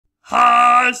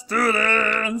Hi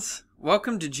students!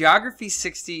 Welcome to Geography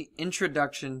 60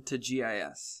 Introduction to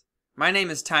GIS. My name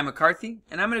is Ty McCarthy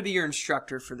and I'm going to be your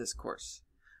instructor for this course.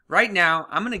 Right now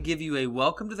I'm going to give you a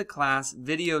welcome to the class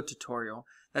video tutorial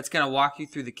that's going to walk you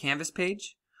through the Canvas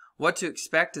page, what to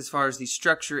expect as far as the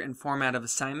structure and format of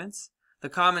assignments, the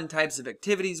common types of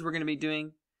activities we're going to be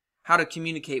doing, how to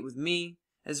communicate with me,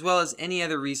 as well as any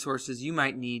other resources you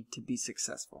might need to be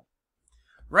successful.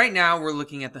 Right now we're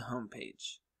looking at the home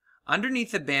page.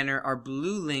 Underneath the banner are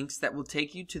blue links that will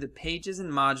take you to the pages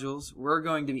and modules we're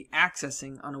going to be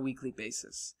accessing on a weekly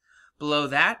basis. Below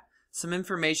that, some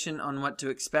information on what to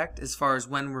expect as far as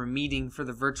when we're meeting for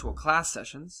the virtual class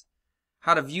sessions,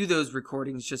 how to view those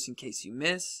recordings just in case you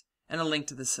miss, and a link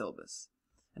to the syllabus.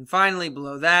 And finally,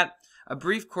 below that, a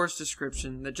brief course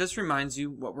description that just reminds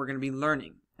you what we're going to be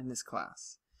learning in this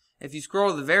class. If you scroll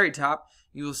to the very top,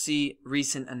 you will see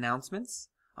recent announcements.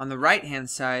 On the right-hand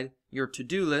side, your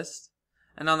to-do list,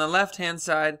 and on the left-hand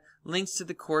side, links to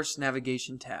the course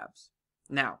navigation tabs.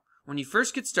 Now, when you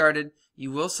first get started,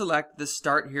 you will select the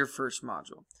Start Here First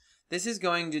module. This is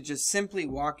going to just simply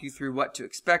walk you through what to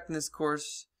expect in this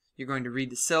course. You're going to read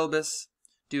the syllabus,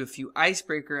 do a few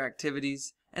icebreaker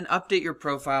activities, and update your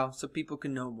profile so people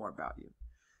can know more about you.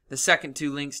 The second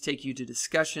two links take you to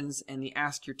discussions and the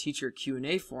Ask Your Teacher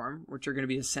Q&A forum, which are going to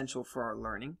be essential for our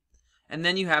learning. And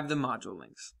then you have the module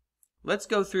links. Let's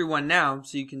go through one now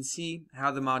so you can see how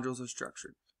the modules are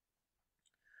structured.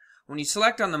 When you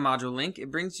select on the module link, it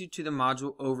brings you to the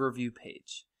module overview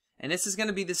page. And this is going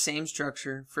to be the same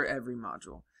structure for every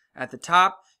module. At the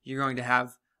top, you're going to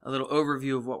have a little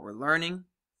overview of what we're learning,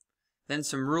 then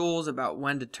some rules about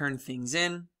when to turn things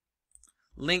in,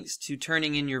 links to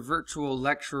turning in your virtual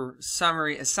lecture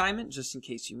summary assignment just in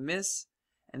case you miss,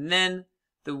 and then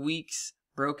the weeks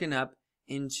broken up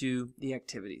into the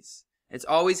activities. It's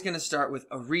always going to start with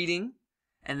a reading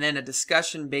and then a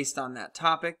discussion based on that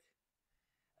topic,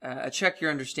 a check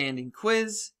your understanding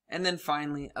quiz, and then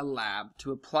finally a lab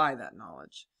to apply that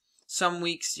knowledge. Some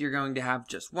weeks you're going to have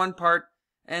just one part,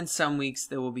 and some weeks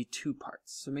there will be two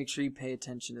parts, so make sure you pay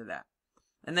attention to that.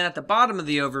 And then at the bottom of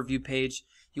the overview page,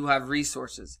 you will have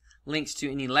resources, links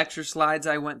to any lecture slides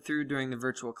I went through during the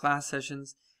virtual class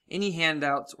sessions, any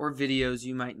handouts or videos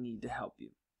you might need to help you.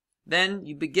 Then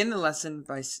you begin the lesson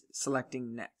by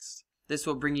selecting Next. This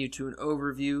will bring you to an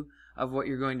overview of what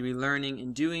you're going to be learning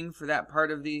and doing for that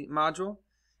part of the module.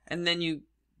 And then you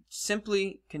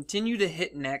simply continue to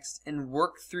hit Next and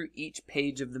work through each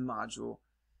page of the module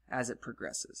as it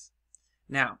progresses.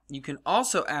 Now, you can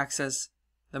also access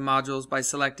the modules by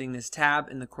selecting this tab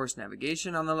in the course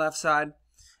navigation on the left side.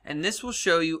 And this will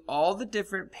show you all the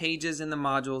different pages in the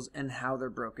modules and how they're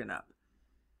broken up.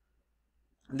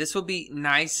 This will be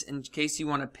nice in case you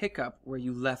want to pick up where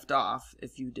you left off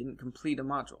if you didn't complete a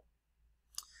module.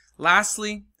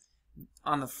 Lastly,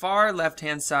 on the far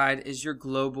left-hand side is your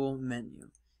global menu.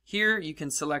 Here you can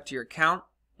select your account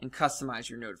and customize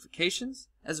your notifications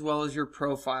as well as your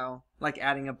profile, like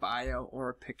adding a bio or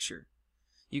a picture.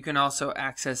 You can also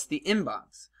access the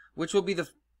inbox, which will be the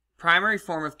primary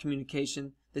form of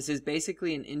communication. This is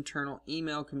basically an internal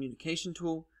email communication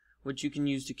tool which you can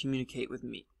use to communicate with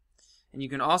me. And you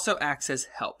can also access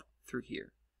help through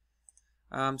here.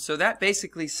 So that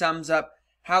basically sums up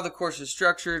how the course is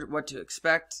structured, what to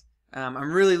expect.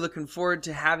 I'm really looking forward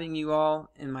to having you all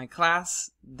in my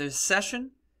class this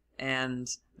session, and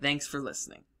thanks for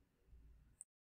listening.